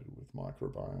associated with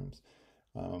microbiomes.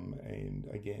 And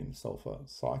again, sulfur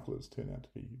cyclers turn out to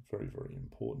be very, very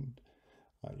important.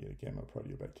 gamma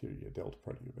proteobacteria, delta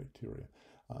proteobacteria,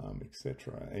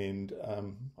 etc. And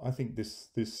I think this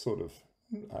sort of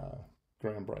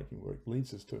groundbreaking work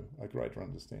leads us to a greater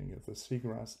understanding of the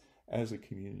seagrass as a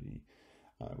community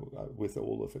with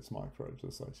all of its microbes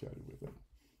associated with it.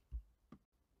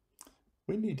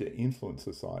 We need to influence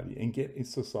society and get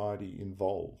society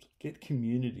involved, get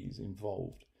communities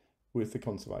involved with the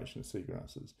conservation of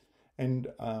seagrasses. And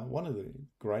one of the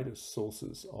greatest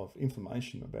sources of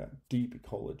information about deep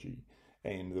ecology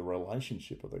and the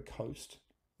relationship of the coast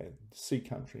and sea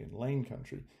country and land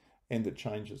country and the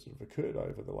changes that have occurred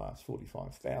over the last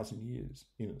 45,000 years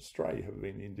in Australia have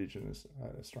been Indigenous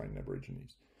Australian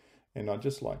Aborigines. And I'd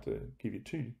just like to give you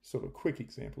two sort of quick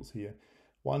examples here.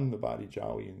 One, the Bardi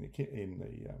Jawi in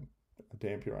the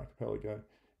Dampier Archipelago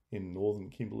in northern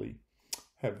Kimberley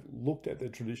have looked at their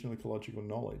traditional ecological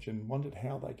knowledge and wondered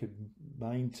how they could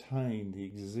maintain the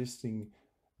existing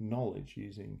knowledge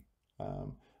using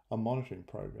a monitoring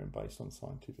program based on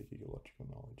scientific ecological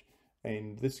knowledge.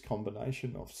 And this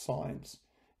combination of science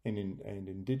and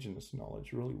Indigenous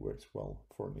knowledge really works well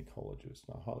for an ecologist.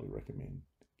 And I highly recommend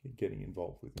getting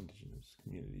involved with Indigenous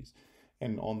communities.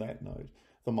 And on that note,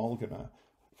 the Mulgana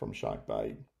from Shark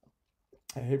Bay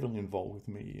are heavily involved with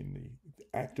me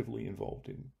actively involved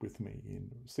with me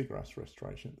in seagrass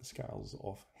restoration at the scales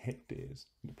of hectares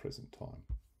in the present time.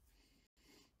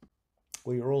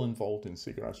 We are all involved in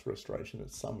seagrass restoration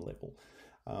at some level,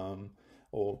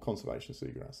 or conservation of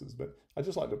seagrasses, but I'd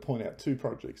just like to point out two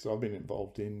projects I've been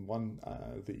involved in. One,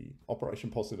 the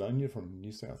Operation Posidonia from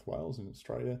New South Wales in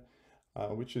Australia,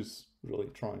 which is really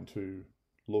trying to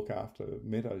look after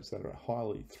meadows that are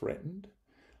highly threatened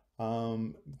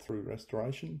through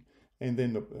restoration. And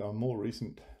then a more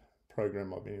recent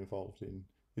program I've been involved in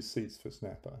is Seeds for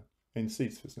Snapper. And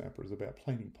Seeds for Snapper is about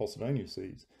planting Posidonia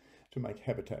seeds to make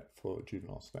habitat for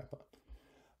juvenile snapper.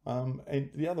 And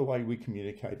the other way we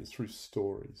communicate is through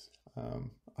stories.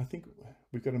 I think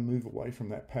we've got to move away from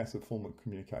that passive form of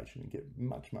communication and get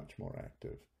much, much more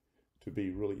active to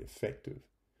be really effective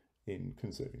in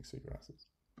conserving seagrasses.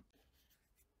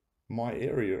 My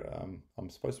area I'm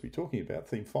supposed to be talking about,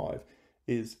 theme 5,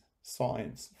 is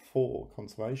science for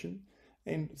conservation.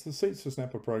 And the Seeds for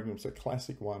Snapper program is a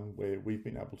classic one where we've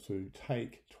been able to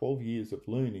take 12 years of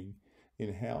learning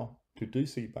in how to do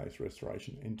seed-based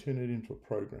restoration and turn it into a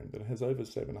program that has over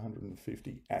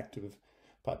 750 active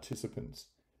participants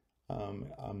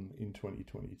in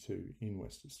 2022 in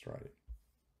West Australia.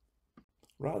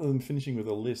 Rather than finishing with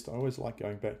a list, I always like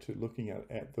going back to looking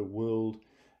at the world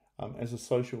as a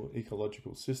social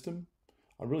ecological system.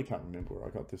 I really can't remember where I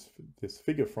got this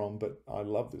figure from, but I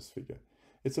love this figure.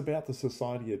 It's about the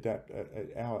society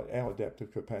our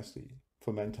adaptive capacity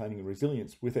for maintaining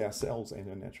resilience with ourselves and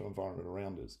our natural environment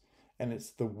around us. And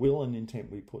it's the will and intent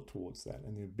we put towards that,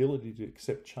 and the ability to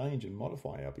accept change and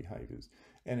modify our behaviours,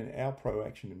 and in our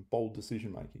proaction and bold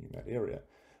decision making in that area.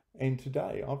 And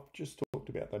today I've just talked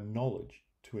about the knowledge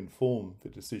to inform the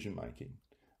decision making.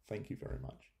 Thank you very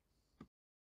much.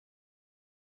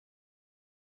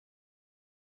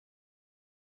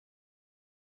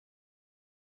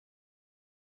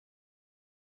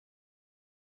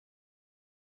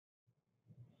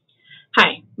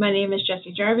 Hi, my name is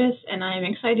Jessie Jarvis, and I am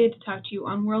excited to talk to you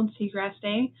on World Seagrass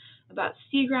Day about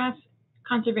seagrass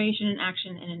conservation and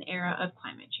action in an era of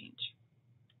climate change.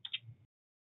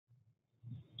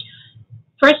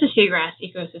 Forests of seagrass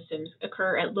ecosystems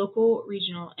occur at local,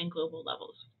 regional, and global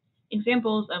levels.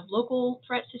 Examples of local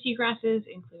threats to seagrasses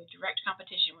include direct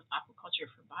competition with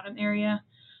aquaculture for bottom area,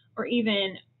 or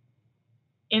even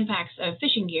impacts of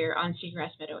fishing gear on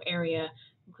seagrass meadow area,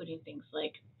 including things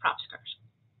like prop scars.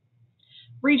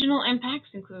 Regional impacts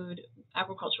include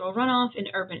agricultural runoff and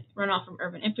runoff from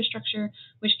urban infrastructure,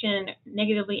 which can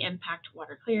negatively impact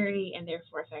water clarity and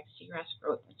therefore affect seagrass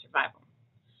growth and survival.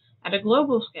 At a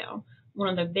global scale, one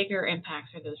of the bigger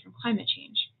impacts are those from climate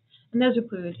change, and those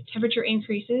include temperature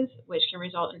increases, which can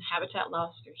result in habitat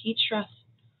loss through heat stress,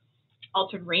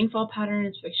 altered rainfall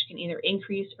patterns, which can either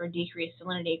increase or decrease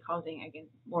salinity, causing, again,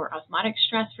 more osmotic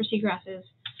stress for seagrasses,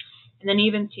 and then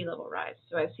even sea level rise.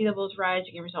 So as sea levels rise,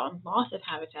 it can result in loss of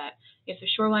habitat if the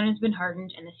shoreline has been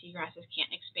hardened and the seagrasses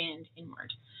can't expand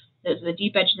inward. The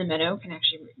deep edge of the meadow can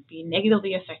actually be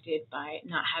negatively affected by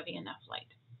not having enough light.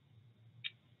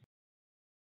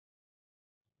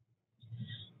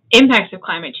 Impacts of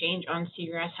climate change on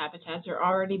seagrass habitats are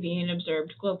already being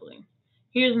observed globally.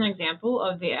 Here's an example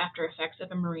of the after effects of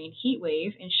a marine heat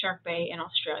wave in Shark Bay in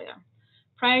Australia.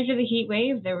 Prior to the heat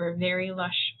wave, there were very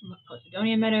lush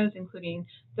Posidonia meadows, including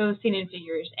those seen in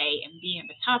figures A and B on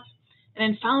the top. And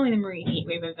then following the marine heat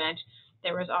wave event,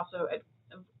 there was also a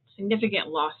significant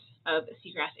loss of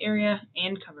seagrass area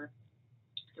and cover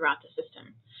throughout the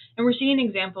system. And we're seeing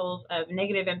examples of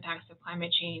negative impacts of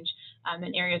climate change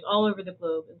in areas all over the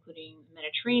globe, including the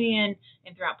Mediterranean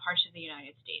and throughout parts of the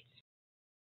United States.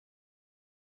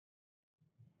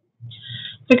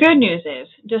 The good news is,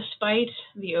 despite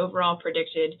the overall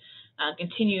predicted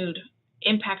continued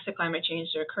impacts of climate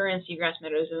change to occur in seagrass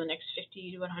meadows in the next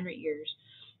 50 to 100 years,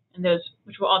 and those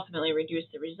which will ultimately reduce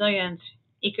the resilience,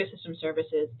 ecosystem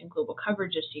services, and global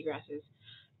coverage of seagrasses,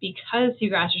 because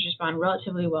seagrasses respond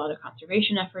relatively well to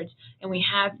conservation efforts, and we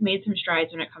have made some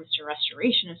strides when it comes to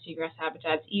restoration of seagrass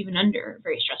habitats, even under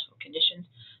very stressful conditions,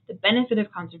 the benefit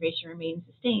of conservation remains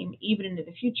the same even into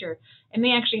the future, and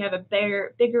may actually have a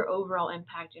bigger overall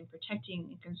impact in protecting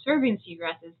and conserving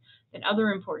seagrasses than other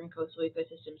important coastal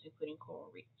ecosystems, including coral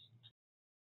reefs.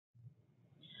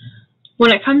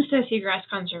 When it comes to seagrass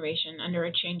conservation under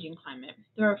a changing climate,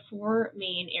 there are 4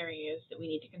 main areas that we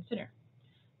need to consider.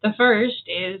 The first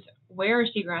is, where are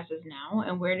seagrasses now,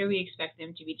 and where do we expect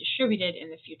them to be distributed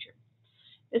in the future?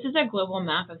 This is a global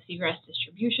map of seagrass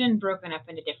distribution broken up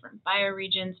into different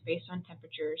bioregions based on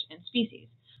temperatures and species.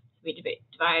 We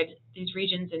divide these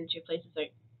regions into places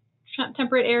like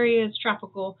temperate areas,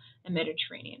 tropical, and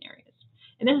Mediterranean areas.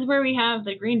 And this is where we have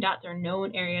the green dots are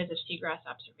known areas of seagrass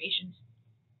observations.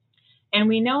 And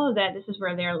we know that this is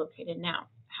where they are located now.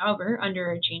 However,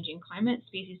 under a changing climate,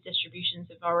 species distributions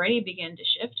have already begun to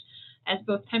shift as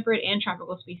both temperate and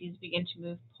tropical species begin to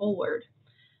move poleward.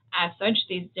 As such,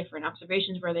 these different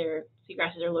observations where their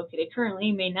seagrasses are located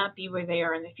currently may not be where they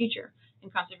are in the future,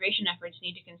 and conservation efforts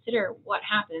need to consider what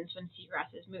happens when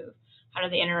seagrasses move. How do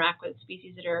they interact with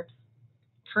species that are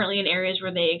currently in areas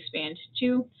where they expand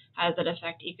to? How does that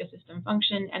affect ecosystem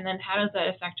function? And then how does that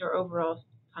affect our overall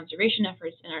conservation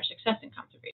efforts and our success in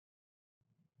conservation?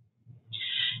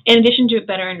 In addition to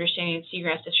better understanding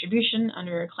seagrass distribution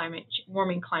under a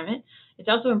warming climate, it's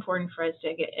also important for us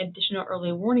to get additional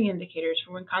early warning indicators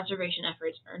for when conservation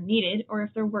efforts are needed or if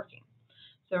they're working.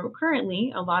 So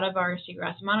currently, a lot of our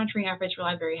seagrass monitoring efforts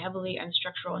rely very heavily on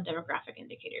structural and demographic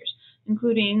indicators,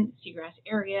 including seagrass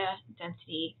area,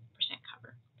 density, percent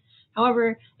cover.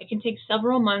 However, it can take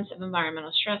several months of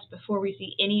environmental stress before we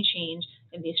see any change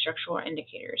in these structural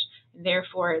indicators. And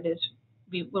therefore,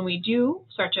 when we do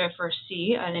start to first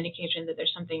see an indication that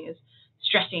there's something is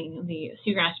stressing the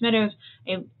seagrass meadows,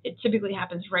 it typically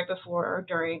happens right before or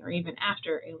during or even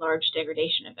after a large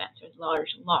degradation event, so a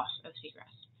large loss of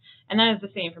seagrass. And that is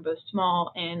the same for both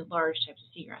small and large types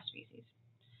of seagrass species.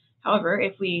 However,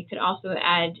 if we could also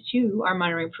add to our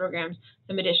monitoring programs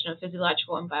some additional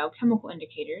physiological and biochemical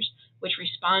indicators which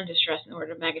respond to stress in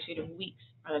order of magnitude of weeks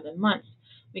rather than months,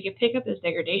 we could pick up those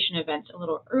degradation events a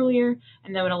little earlier,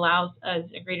 and that would allow us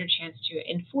a greater chance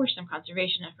to enforce some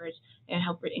conservation efforts and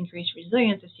help increase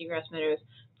resilience of seagrass meadows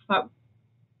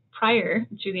prior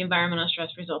to the environmental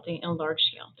stress resulting in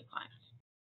large-scale declines.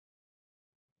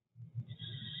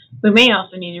 We may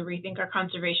also need to rethink our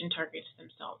conservation targets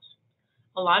themselves.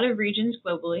 A lot of regions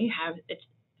globally have its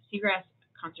seagrass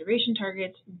conservation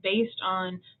targets based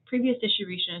on previous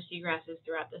distribution of seagrasses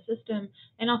throughout the system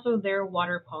and also their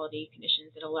water quality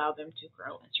conditions that allow them to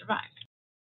grow and survive.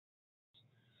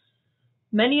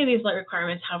 Many of these light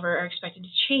requirements, however, are expected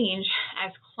to change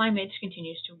as climate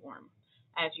continues to warm.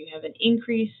 As you have an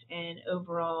increase in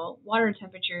overall water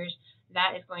temperatures,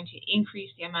 that is going to increase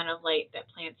the amount of light that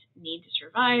plants need to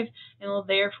survive and will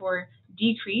therefore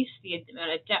decrease the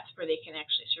amount of depth where they can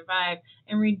actually survive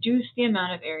and reduce the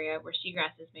amount of area where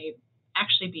seagrasses may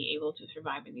actually be able to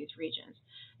survive in these regions.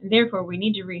 And therefore, we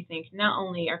need to rethink not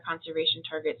only our conservation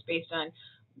targets based on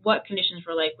what conditions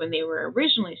were like when they were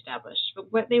originally established,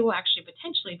 but what they will actually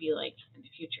potentially be like in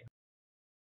the future.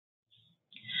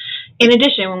 In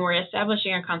addition, when we're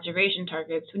establishing our conservation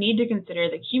targets, we need to consider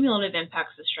the cumulative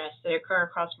impacts of stress that occur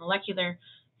across molecular,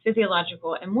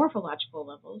 physiological, and morphological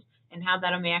levels, and how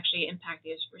that may actually impact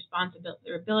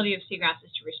the ability of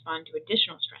seagrasses to respond to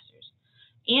additional stressors.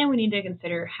 And we need to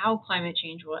consider how climate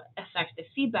change will affect the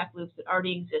feedback loops that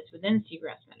already exist within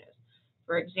seagrass meadows.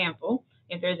 For example,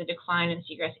 if there's a decline in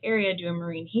seagrass area due to a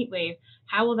marine heat wave,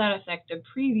 how will that affect the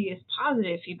previous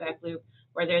positive feedback loop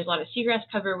where there's a lot of seagrass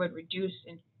cover would reduce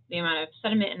the amount of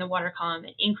sediment in the water column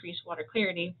and increase water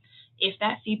clarity? If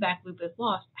that feedback loop is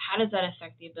lost, how does that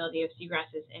affect the ability of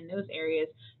seagrasses in those areas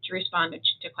to respond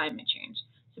to climate change?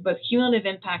 So both cumulative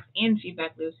impacts and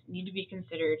feedback loops need to be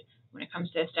considered when it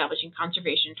comes to establishing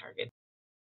conservation targets.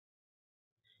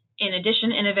 In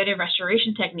addition, innovative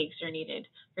restoration techniques are needed.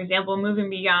 For example, moving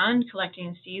beyond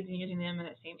collecting seeds and using them in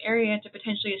that same area to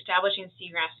potentially establishing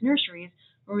seagrass nurseries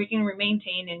where we can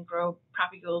maintain and grow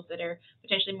propagules that are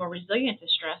potentially more resilient to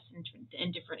stress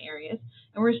in different areas.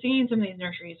 And we're seeing some of these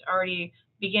nurseries already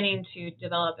beginning to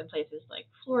develop in places like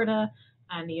Florida,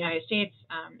 and the United States,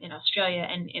 in Australia,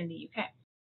 and in the UK.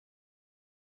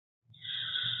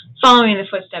 Following the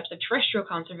footsteps of terrestrial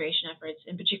conservation efforts,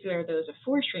 in particular those of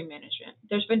forestry management,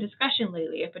 there's been discussion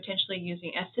lately of potentially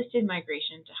using assisted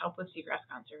migration to help with seagrass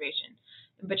conservation.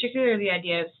 In particular, the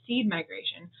idea of seed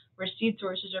migration, where seed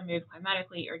sources are moved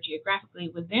climatically or geographically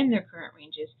within their current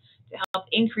ranges to help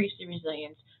increase the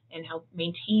resilience and help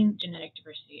maintain genetic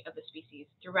diversity of the species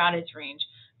throughout its range,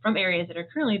 from areas that are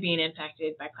currently being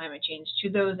impacted by climate change to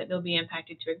those that will be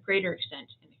impacted to a greater extent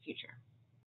in the future.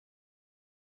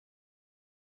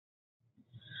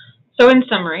 So in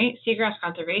summary, seagrass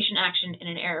conservation action in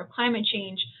an era of climate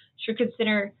change should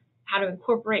consider how to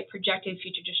incorporate projected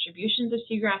future distributions of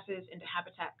seagrasses into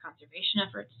habitat conservation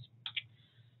efforts,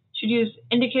 should use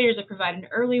indicators that provide an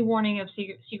early warning of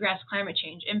seagrass climate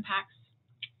change impacts,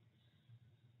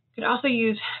 could also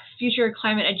use future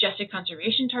climate-adjusted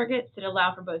conservation targets that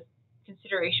allow for both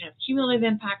consideration of cumulative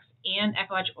impacts and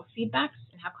ecological feedbacks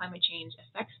and how climate change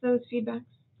affects those feedbacks.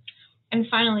 And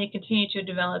finally, continue to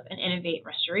develop and innovate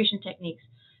restoration techniques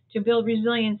to build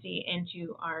resiliency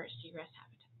into our seagrass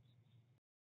habitats.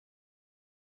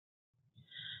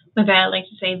 With that, I'd like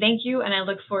to say thank you, and I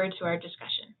look forward to our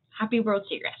discussion. Happy World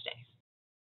Seagrass